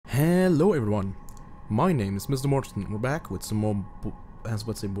Hello everyone, my name is TheMrMortensen. We're back with some more,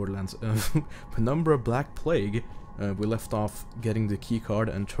 Borderlands, Penumbra Black Plague. We left off getting the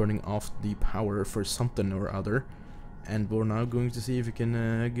keycard and turning off the power for something or other. And we're now going to see if we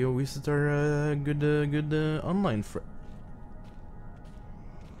can go visit our good online friend.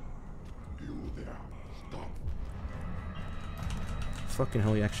 You there, stop. Fucking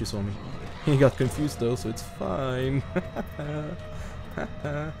hell, he actually saw me. He got confused though, so it's fine.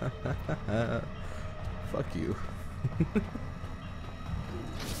 Fuck you.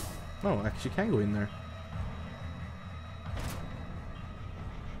 No, I actually can go in there.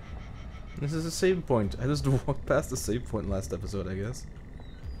 This is a save point. I just walked past the save point last episode, I guess.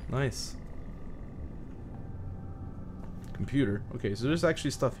 Nice. Computer. Okay, so there's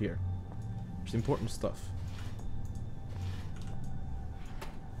actually stuff here. There's important stuff.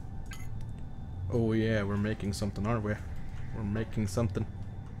 Oh yeah, we're making something, aren't we? We're making something.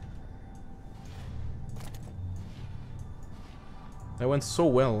 That went so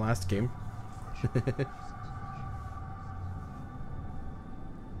well last game. They're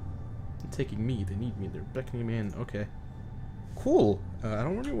taking me, they need me, they're beckoning me in. Okay. Cool. I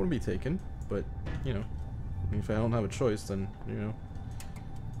don't really want to be taken, but, you know, if I don't have a choice, then, you know.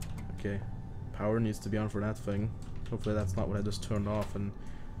 Okay. Power needs to be on for that thing. Hopefully that's not what I just turned off, and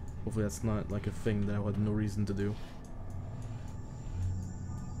hopefully that's not like a thing that I had no reason to do.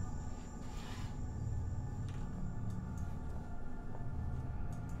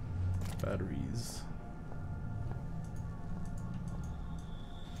 Batteries.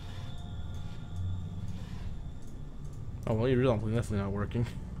 Oh well, you're definitely not working.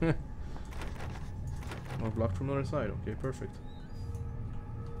 More blocked from the other side. Okay, perfect.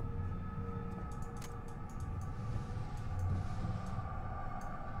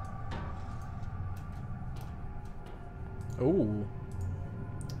 Oh,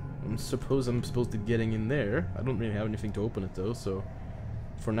 I'm supposed to be getting in there. I don't really have anything to open it though, so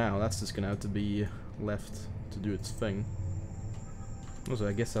for now that's just gonna have to be left to do its thing. Also,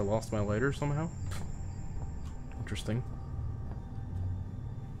 I guess I lost my lighter somehow. Interesting.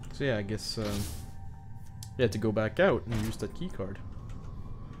 So yeah, I guess you had to go back out and use that key card.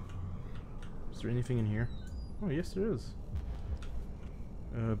 Is there anything in here? Oh yes, there is.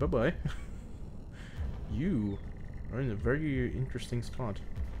 Bye bye. You are in a very interesting spot.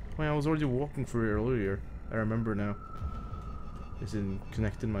 Oh yeah, I was already walking through it earlier. I remember now. It's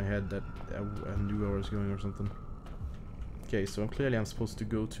connected in my head that I knew where I was going or something. Okay, so clearly I'm supposed to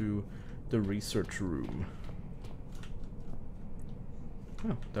go to the research room.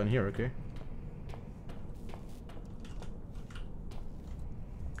 Oh, down here, okay.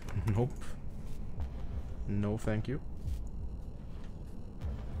 Nope. No, thank you.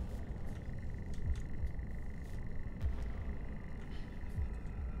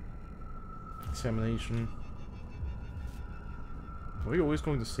 Examination. Why are you always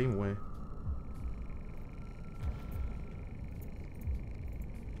going the same way?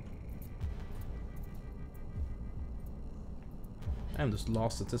 I'm just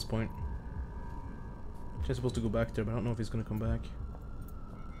lost at this point. I'm supposed to go back there, but I don't know if he's gonna come back.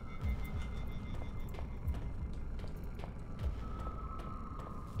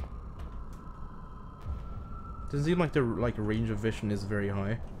 Doesn't seem like the range of vision is very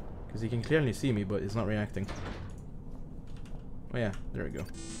high, because he can clearly see me, but he's not reacting. Oh yeah, there we go.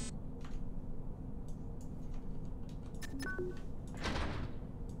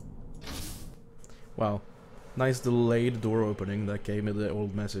 Wow. Nice delayed door opening that gave me the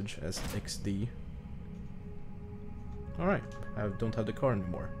old message as XD. Alright, I don't have the car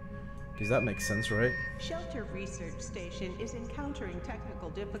anymore. Does that make sense, right? Shelter Research Station is encountering technical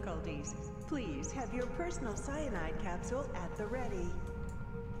difficulties. Please have your personal cyanide capsule at the ready.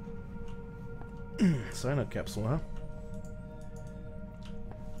 Cyanide capsule, huh?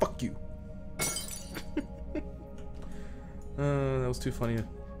 Fuck you. That was too funny.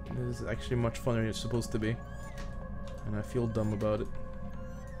 This is actually much funnier than it's supposed to be. And I feel dumb about it.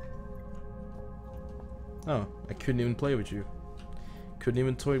 Oh, I couldn't even play with you. Couldn't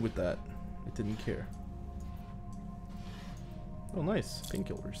even toy with that. It didn't care. Oh nice,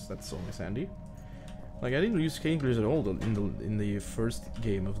 painkillers. That's always handy. Like, I didn't use painkillers at all in the first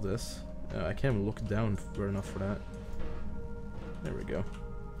game of this. I can't even look down far enough for that. There we go.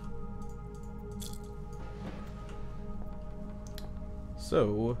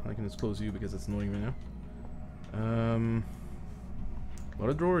 So, I can just close you because it's annoying right now. A lot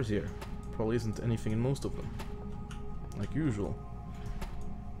of drawers here. Probably isn't anything in most of them. Like usual.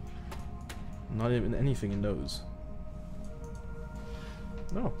 Not even anything in those.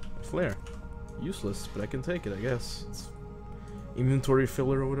 No, a flare. Useless, but I can take it, I guess. It's inventory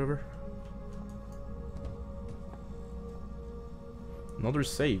filler or whatever. Another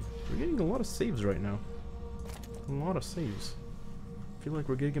save. We're getting a lot of saves right now. A lot of saves. I feel like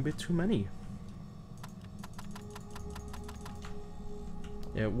we're getting a bit too many.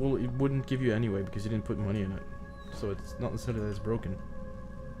 Yeah, well, it wouldn't give you anyway because you didn't put money in it. So it's not necessarily that it's broken.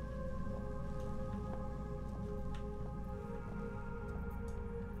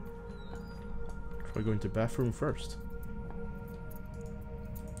 Try going to bathroom first.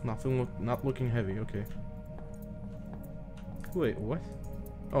 Not looking heavy, okay. Wait, what?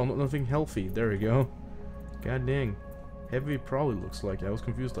 Oh, nothing healthy. There we go. God dang. Heavy probably looks like. I was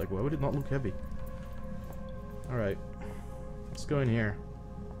confused, like, why would it not look heavy? Alright. Let's go in here.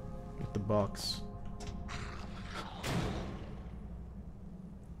 With the box.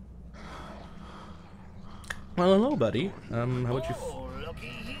 Well, hello, buddy. How about you? Looky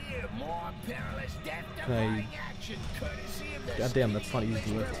here, more perilous death Hey. action, courtesy of the Goddamn, that's not easy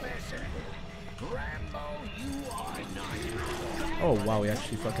to lift. Professor. Rambo, you are not. Oh wow, we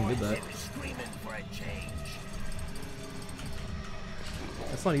actually fucking did that. Screaming for a change.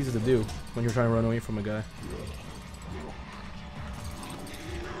 That's not easy to do when you're trying to run away from a guy.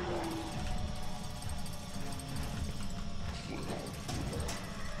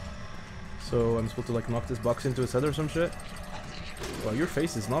 So I'm supposed to like knock this box into his head or some shit? Well, your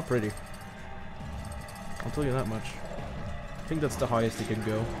face is not pretty. I'll tell you that much. I think that's the highest it can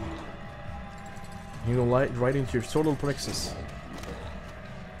go. You go right into your solar plexus.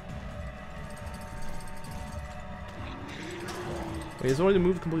 Wait, it's already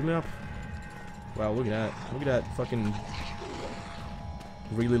moved completely up. Wow, look at that. Look at that fucking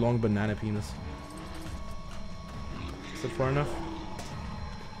really long banana penis. Is that far enough?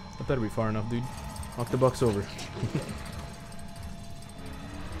 That better be far enough, dude. Knock the box over.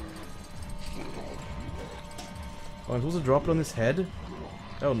 Oh, I'm supposed to drop it on his head?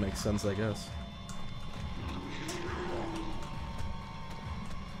 That would make sense, I guess.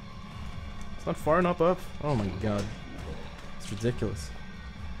 It's not far enough up? Oh my god. It's ridiculous.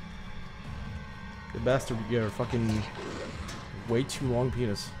 The bastard, you're a fucking way too long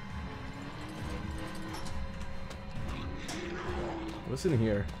penis. What's in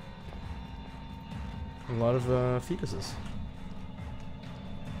here? A lot of fetuses.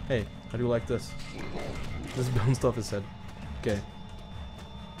 Hey, how do you like this? This bounced off his head. Okay.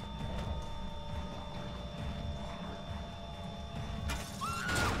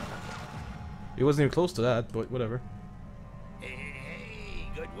 He wasn't even close to that, but whatever. Hey,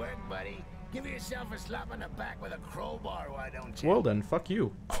 good work, buddy. Give yourself a slap on the back with a crowbar, why don't you? Well then, fuck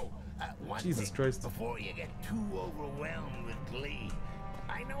you. Oh, one Jesus thing Christ. before you get too overwhelmed with glee.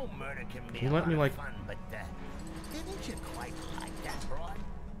 I know murder can be Can you a let lot me, of like... fun, but didn't you quite like that broad?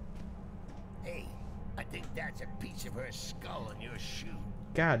 Hey, I think that's a piece of her skull on your shoe.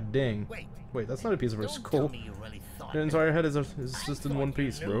 God dang. Wait, that's not a piece of her Don't skull. tell me you really thought Your entire head is just in one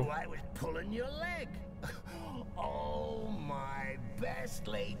piece, you bro. knew I was pulling your leg. Oh, my best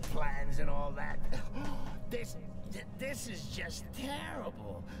laid plans and all that. This is just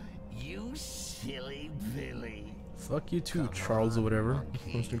terrible. You silly Billy. Fuck you too, Charles or whatever.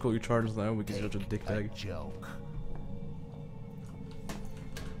 I'm just gonna call you Charles now because you're such a dick tag. Joke.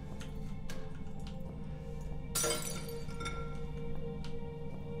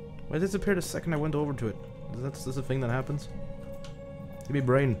 Why disappeared the second I went over to it? Is this a thing that happens? Give me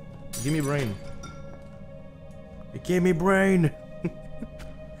brain. Give me brain. It gave me brain!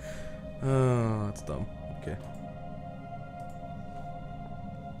 Oh, that's dumb. Okay.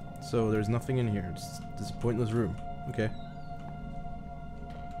 So there's nothing in here. It's this pointless room. Okay.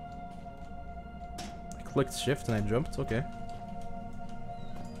 I clicked shift and I jumped. Okay.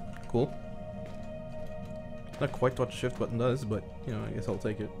 Cool. Not quite what shift button does, but you know, I guess I'll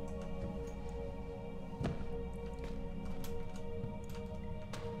take it.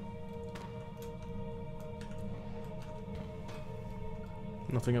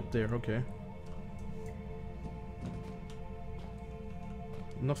 Nothing up there, okay.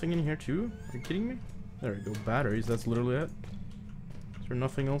 Nothing in here too? Are you kidding me? There we go, batteries, that's literally it. Is there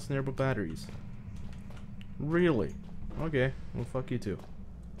nothing else in there but batteries? Really? Okay, well fuck you too.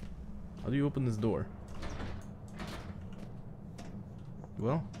 How do you open this door?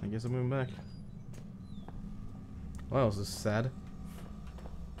 Well, I guess I'm moving back. Wow, this is sad.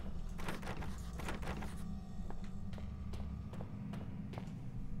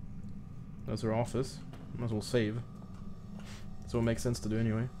 That's her office. Might as well save. So it makes sense to do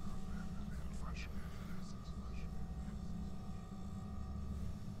anyway.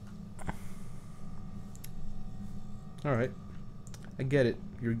 Alright. I get it.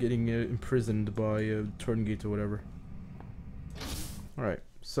 You're getting imprisoned by Turngate or whatever. Alright,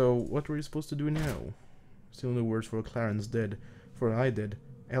 so what were you supposed to do now? Still no words for Clarence dead. For what I did,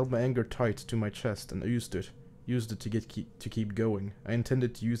 I held my anger tight to my chest and used it. Used it to keep going. I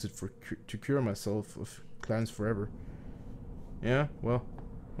intended to use it to cure myself of Clarence forever. Yeah, well,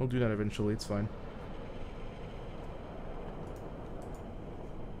 I'll do that eventually, it's fine.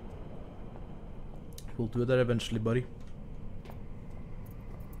 We'll do that eventually, buddy.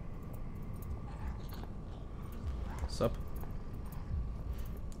 Sup?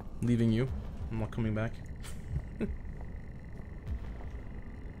 Leaving you. I'm not coming back.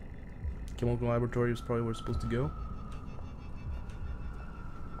 Chemical laboratory is probably where it's supposed to go.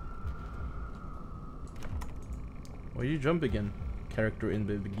 Why you jump again? Character in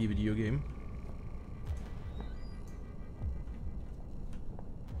the video game.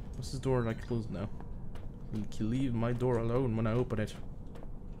 What's this door like closed now? You can leave my door alone when I open it.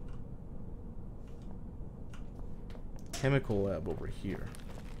 Chemical lab over here.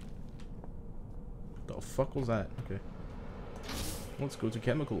 The fuck was that? Okay. Let's go to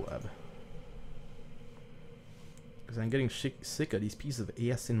chemical lab. Because I'm getting sick of these pieces of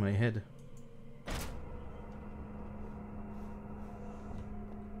ass in my head.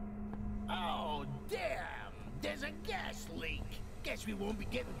 Oh, damn! There's a gas leak. Guess we won't be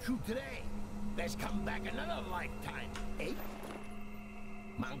getting through today. Let's come back another lifetime, eh?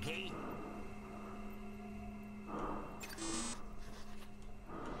 Monkey?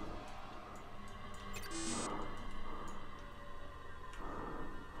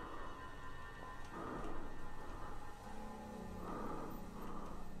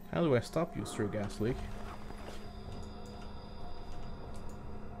 How do I stop you, Sir Gas Leak?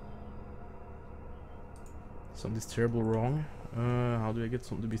 Something's terribly wrong. How do I get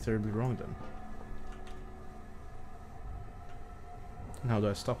something to be terribly wrong then? And how do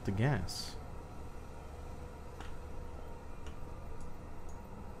I stop the gas?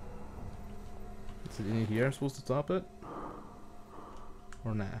 Is it in here I'm supposed to stop it?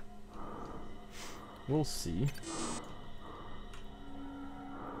 Or nah? We'll see.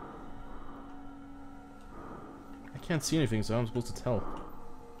 I can't see anything, so I'm supposed to tell.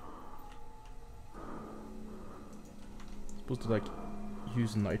 Supposed to like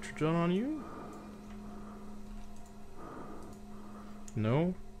use nitrogen on you?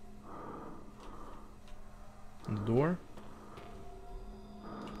 No? On the door?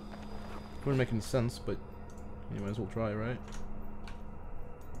 Wouldn't make any sense, but you might as well try, right?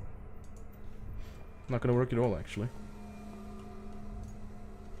 Not gonna work at all, actually.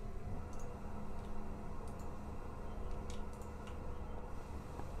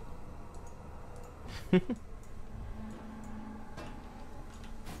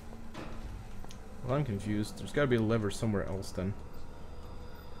 Well, I'm confused. There's gotta be a lever somewhere else then.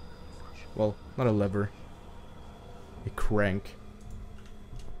 Well, not a lever. A crank.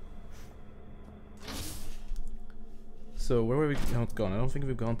 So, where have we not gone? I don't think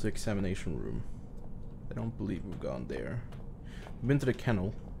we've gone to the examination room. I don't believe we've gone there. We've been to the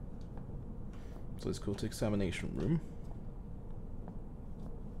kennel. So let's go to examination room.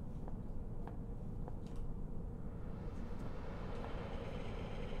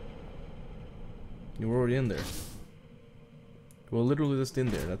 You were already in there. Well, literally just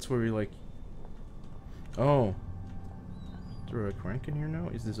in there. That's where we like... Oh. Is there a crank in here now?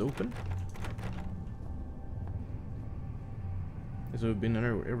 Is this open? So we've been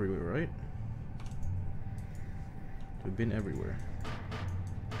everywhere, right? We've been everywhere.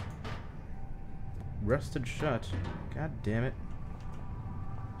 Rusted shut. God damn it.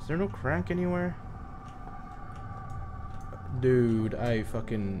 Is there no crank anywhere? Dude, I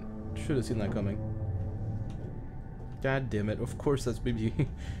fucking should have seen that coming. God damn it. Of course that's maybe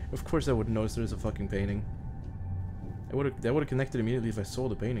of course I would notice there's a fucking painting. That would have connected immediately if I saw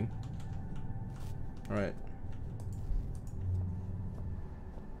the painting. Alright.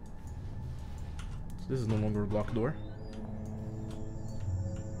 So this is no longer a blocked door.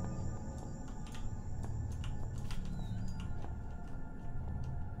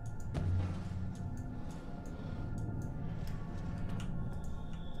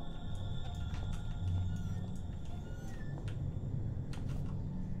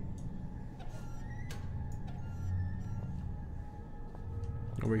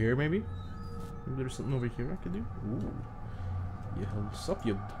 Over here, maybe? Maybe there's something over here I could do? Ooh. Yeah, what's up,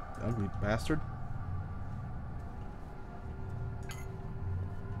 you ugly bastard?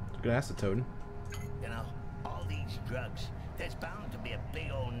 Took an acetone. You know, all these drugs, there's bound to be a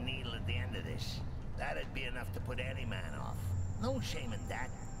big old needle at the end of this. That'd be enough to put any man off. No shame in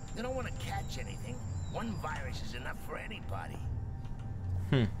that. You don't want to catch anything. One virus is enough for anybody.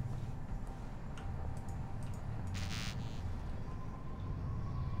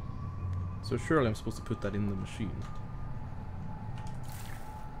 So surely I'm supposed to put that in the machine.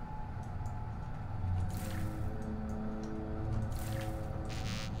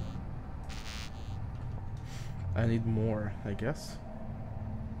 I need more, I guess.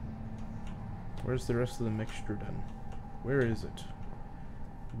 Where's the rest of the mixture then? Where is it?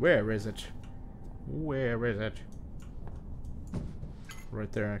 Where is it? Where is it? Right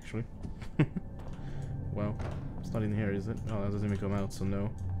there, actually. Well, it's not in here, is it? Oh, that doesn't even come out, so no.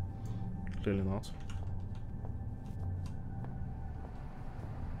 Clearly not.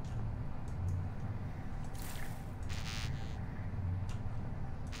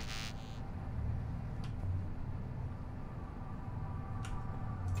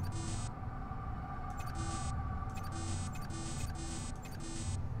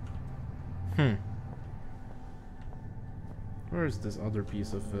 Where's this other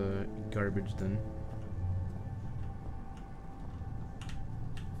piece of garbage then?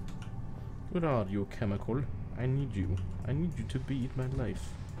 Where are you, chemical? I need you. I need you to be in my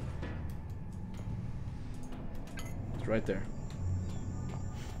life. It's right there.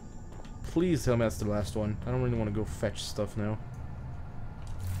 Please tell me that's the last one. I don't really want to go fetch stuff now.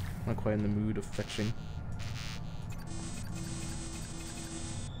 I'm not quite in the mood of fetching.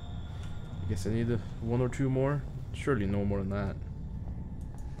 I guess I need one or two more. Surely no more than that.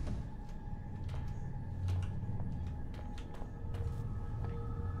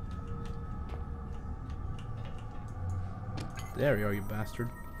 There you are, you bastard.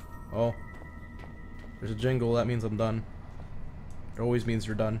 Oh. There's a jingle, that means I'm done. It always means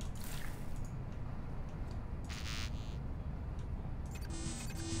you're done.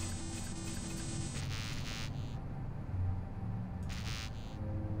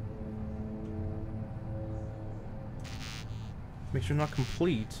 Makes you not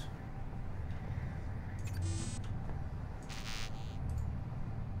complete.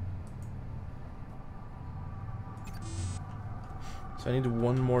 So I need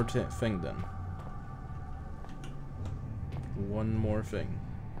one more thing then. One more thing.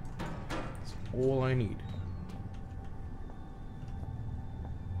 That's all I need.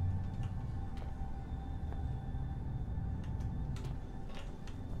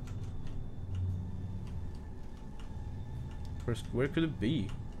 First, where could it be?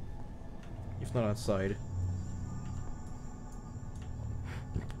 If not outside.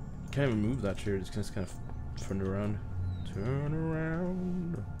 Can't even move that chair, it's just kind of turn around. Turn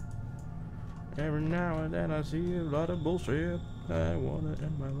around. Every now and then I see a lot of bullshit. I wanna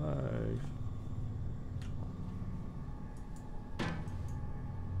end my life.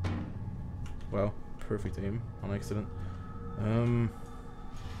 Well, perfect aim on accident.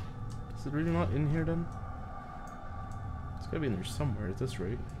 Is it really not in here then? It's gotta be in there somewhere at this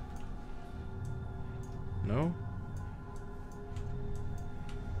rate. No?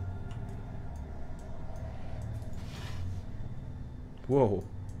 Whoa.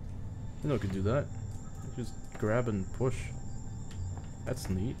 You know I could do that. Just grab and push. That's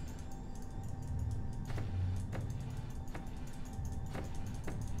neat.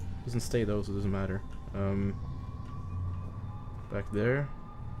 Doesn't stay though, so it doesn't matter. Back there.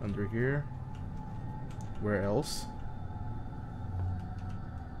 Under here. Where else?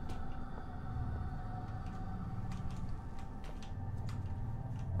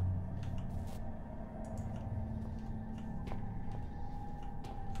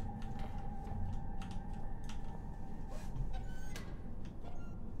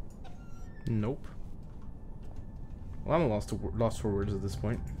 Nope. Well, I'm lost for words at this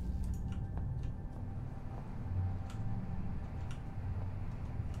point.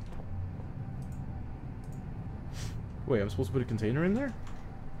 Wait, I'm supposed to put a container in there?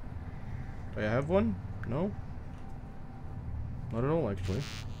 Do I have one? No? Not at all, actually.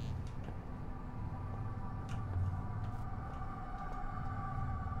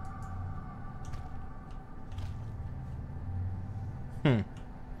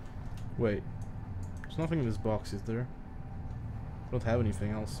 Wait. There's nothing in this box, is there? I don't have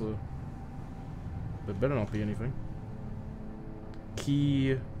anything else, so... There better not be anything.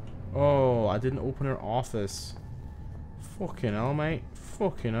 Key... Oh, I didn't open her office. Fucking hell, mate.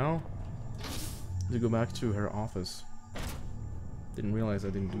 Fucking hell. Need to go back to her office. Didn't realize I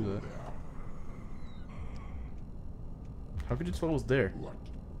didn't do that. How could you tell I was there?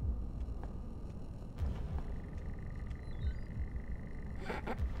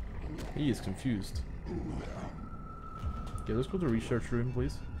 He is confused. Okay, let's go to the research room,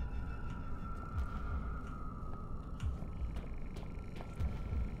 please.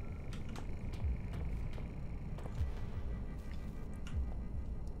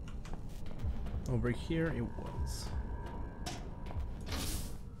 Over here it was.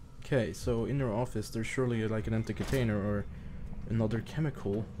 Okay, so in their office there's surely like an empty container or another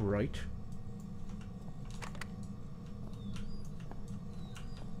chemical, right?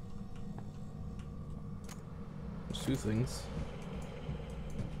 There's two things.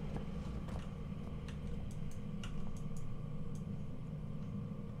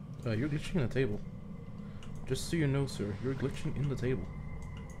 You're glitching in the table. Just so you know, sir, you're glitching in the table.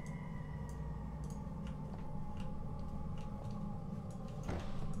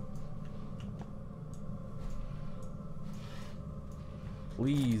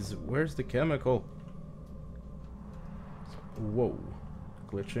 Please, where's the chemical? Whoa.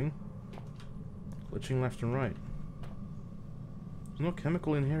 Glitching. Glitching left and right. There's no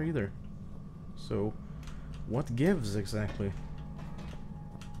chemical in here either. So, what gives exactly?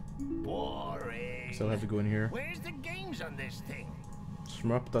 Boring. So I'll have to go in here. Where's the games on this thing?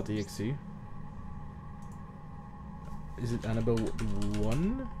 Shmup.exe. Is it Amabel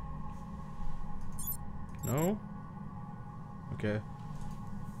 1? No? Okay.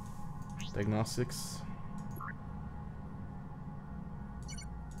 Diagnostics.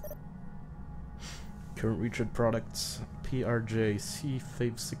 Current research products. PRJ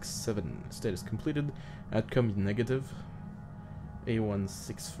C567. Status completed. Outcome negative.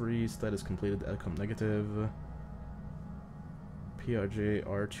 A163. Status completed. Outcome negative. PRJ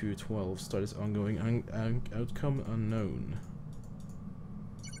R212. Status ongoing. Outcome unknown.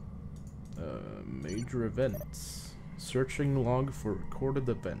 Major events. Searching log for recorded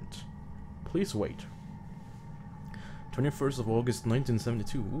event. Please wait. 21st of August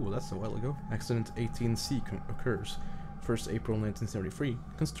 1972. Ooh, that's a while ago. Accident 18C occurs. 1st April 1973.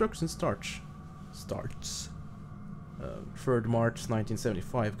 Construction starts. 3rd March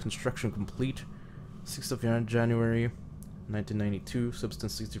 1975. Construction complete. 6th of January 1992.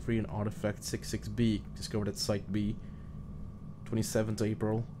 Substance 63 and artifact 66B discovered at Site B. 27th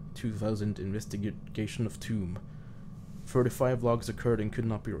April 2000. Investigation of tomb. 35 logs occurred and could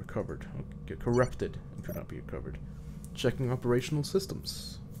not be recovered. Okay, corrupted and could not be recovered. Checking operational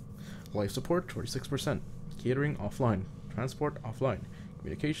systems. Life support 26%. Catering offline. Transport offline.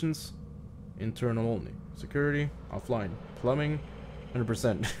 Communications internal only. Security offline. Plumbing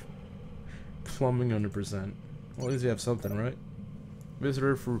 100%. Plumbing 100%. Well, at least you have something, right?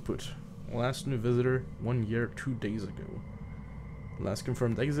 Visitor throughput. Last new visitor 1 year 2 days ago. Last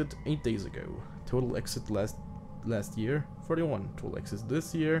confirmed exit 8 days ago. Total exit last year 41. Total exits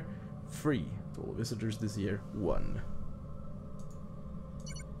this year 3. Total visitors this year 1.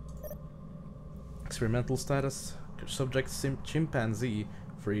 Experimental status. Subject chimpanzee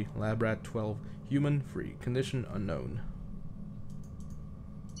 3. Lab rat 12. Human 3. Condition unknown.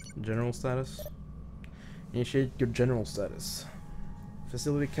 General status. Initiate your general status.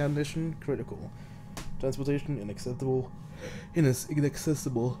 Facility condition critical. Transportation inaccessible.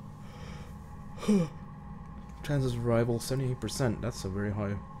 Inaccessible. Chances of arrival 78%. That's a very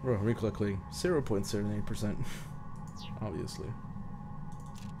high. Oh, recalculating 0.78%. Obviously.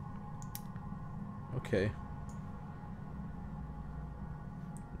 Okay.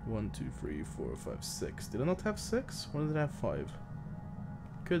 1, 2, 3, 4, 5, 6. Did I not have 6? Or did I have 5?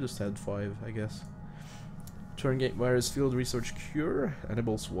 Could just had 5, I guess. Turngate virus field research cure.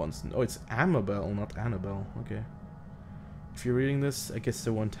 Annabelle Swanson. Oh, it's Amabel, not Annabelle. Okay. If you're reading this, I guess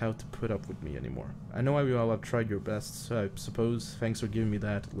I won't have to put up with me anymore. I know you all have tried your best, so I suppose thanks for giving me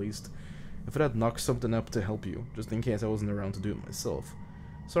that at least. If I had knocked something up to help you, just in case I wasn't around to do it myself.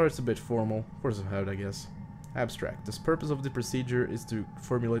 Sorry it's a bit formal, force of habit I guess. Abstract. The purpose of the procedure is to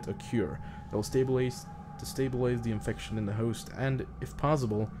formulate a cure that will stabilize the infection in the host and, if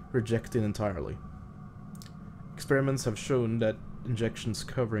possible, reject it entirely. Experiments have shown that injections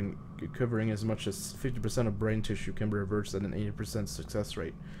covering as much as 50% of brain tissue can be reversed at an 80% success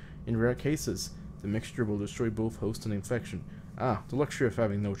rate. In rare cases, the mixture will destroy both host and infection. Ah, the luxury of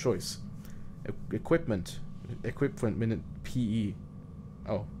having no choice. Equipment minute PE.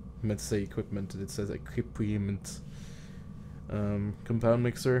 Oh, I meant to say equipment, it says equipment. Compound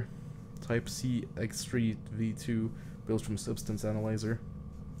mixer, type C X3 V2, built from substance analyzer.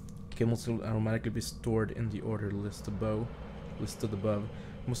 Chemicals will automatically be stored in the order listed above.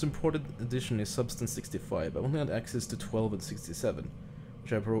 Most important addition is Substance 65. I only had access to 12 and 67, which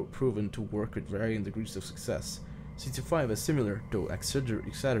have proven to work with varying degrees of success. 65 has similar, though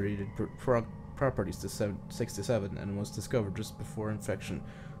exaggerated properties to 67 and was discovered just before infection,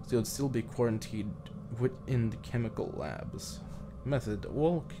 so it would still be quarantined within the chemical labs. Method: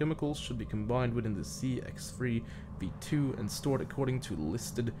 all chemicals should be combined within the CX3 V2 and stored according to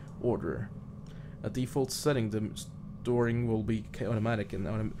listed order. At default setting, the storing will be automatic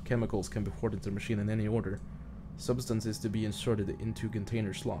and chemicals can be poured into the machine in any order. substance is to be inserted into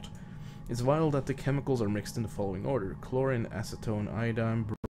container slot. It's vital that the chemicals are mixed in the following order: chlorine, acetone, iodine,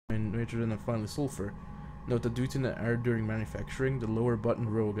 bromine, nitrogen, and finally sulfur. Note that due to an error during manufacturing, the lower button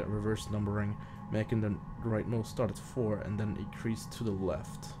row got reverse numbering, making the right node start at 4 and then increase to the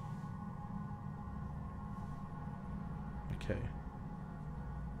left. Okay.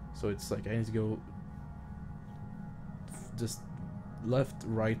 So it's like I need to go just left,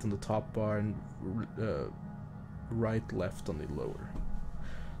 right on the top bar and right, left on the lower.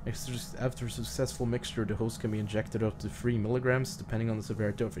 After a successful mixture, the host can be injected up to 3 milligrams depending on the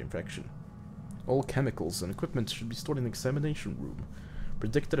severity of the infection. All chemicals and equipment should be stored in the examination room.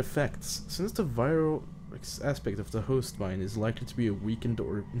 Predicted effects. Since the viral aspect of the host mine is likely to be a weakened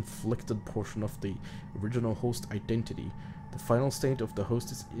or inflicted portion of the original host identity, the final state of the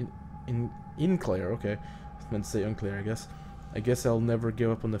host is unclear. Okay, I meant to say unclear, I guess. I guess I'll never give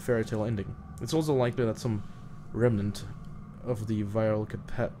up on the fairy tale ending. It's also likely that some remnant of the viral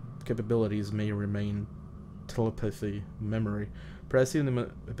capabilities may remain: telepathy, memory, perhaps even the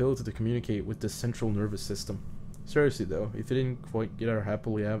ability to communicate with the central nervous system. Seriously though, if you didn't quite get our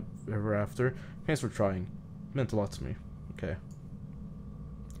happily ever after, thanks for trying. It meant a lot to me. Okay.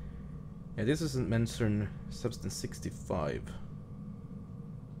 Yeah, this isn't mentioned substance 65.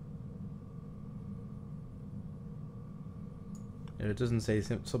 Yeah, it doesn't say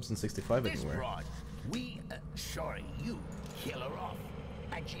substance 65 anywhere. Broad, sorry, you kill her off,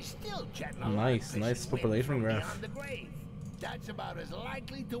 and she's still chatting Nice population graph. That's about as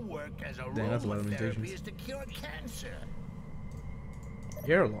likely to work as aromatherapy is to cure cancer.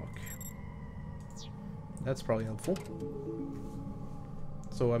 Airlock. That's probably helpful.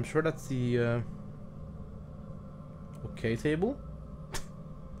 So I'm sure that's the okay table.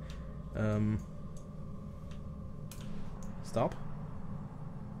 Stop.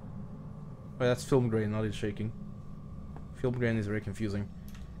 Oh, that's film grain, not it shaking. Film grain is very confusing.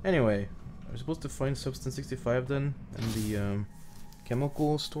 Anyway, I'm supposed to find substance 65 then, and the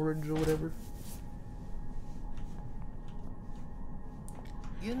chemical storage or whatever.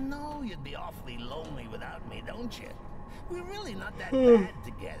 You know you'd be awfully lonely without me, don't you? We're really not that bad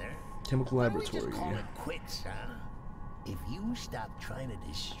together. Chemical laboratory. We just call it quits, huh? If you stop trying to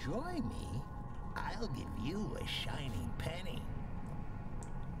destroy me, I'll give you a shiny penny.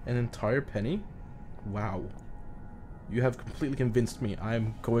 An entire penny? Wow. You have completely convinced me.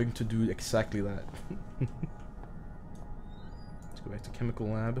 I'm going to do exactly that. Let's go back to chemical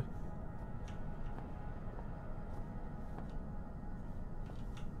lab.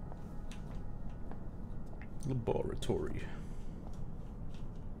 Laboratory.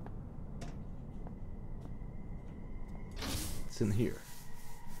 It's in here.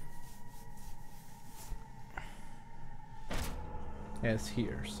 Yeah, it's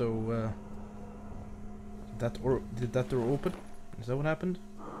here. So, did that door open? Is that what happened?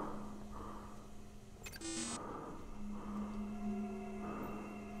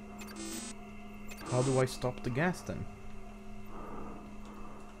 How do I stop the gas then?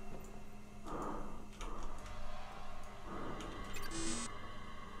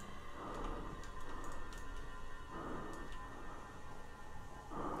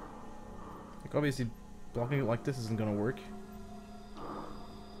 Like, obviously blocking it like this isn't gonna work.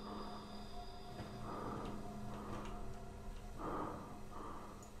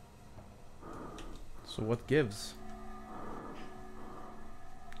 So what gives?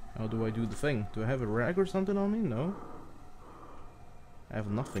 How do I do the thing? Do I have a rag or something on me? No. I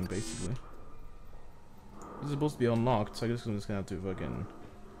have nothing, basically. This is supposed to be unlocked, so I guess I'm just gonna have to fucking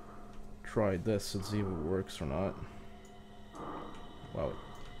try this and see if it works or not. Wow, it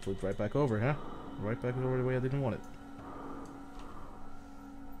flipped right back over, huh? Right back over the way I didn't want it.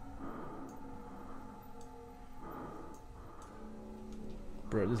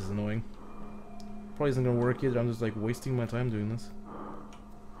 Bro, this is annoying. Probably isn't gonna work either. I'm just like wasting my time doing this.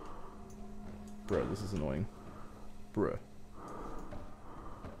 Bruh, this is annoying. Bruh.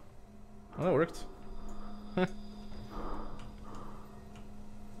 Oh, that worked. Huh.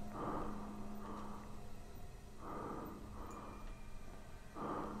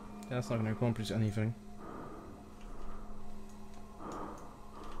 That's not gonna accomplish anything.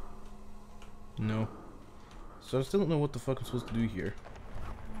 No. So I still don't know what the fuck I'm supposed to do here.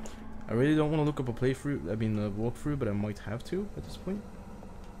 I really don't want to look up a playthrough, I mean a walkthrough, but I might have to at this point.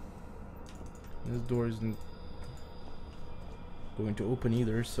 This door isn't going to open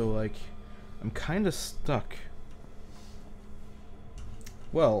either, so like, I'm kind of stuck.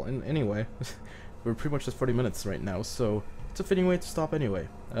 Well, anyway, we're pretty much just 40 minutes right now, so it's a fitting way to stop anyway.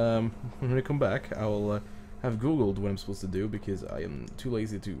 When I come back, I'll have googled what I'm supposed to do, because I am too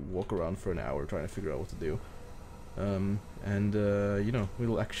lazy to walk around for an hour trying to figure out what to do. You know,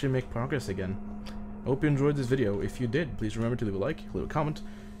 we'll actually make progress again. I hope you enjoyed this video. If you did, please remember to leave a like, leave a comment,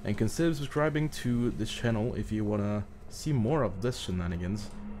 and consider subscribing to this channel if you wanna see more of this shenanigans.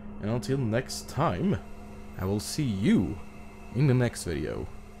 And until next time, I will see you in the next video.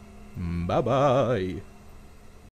 Bye bye!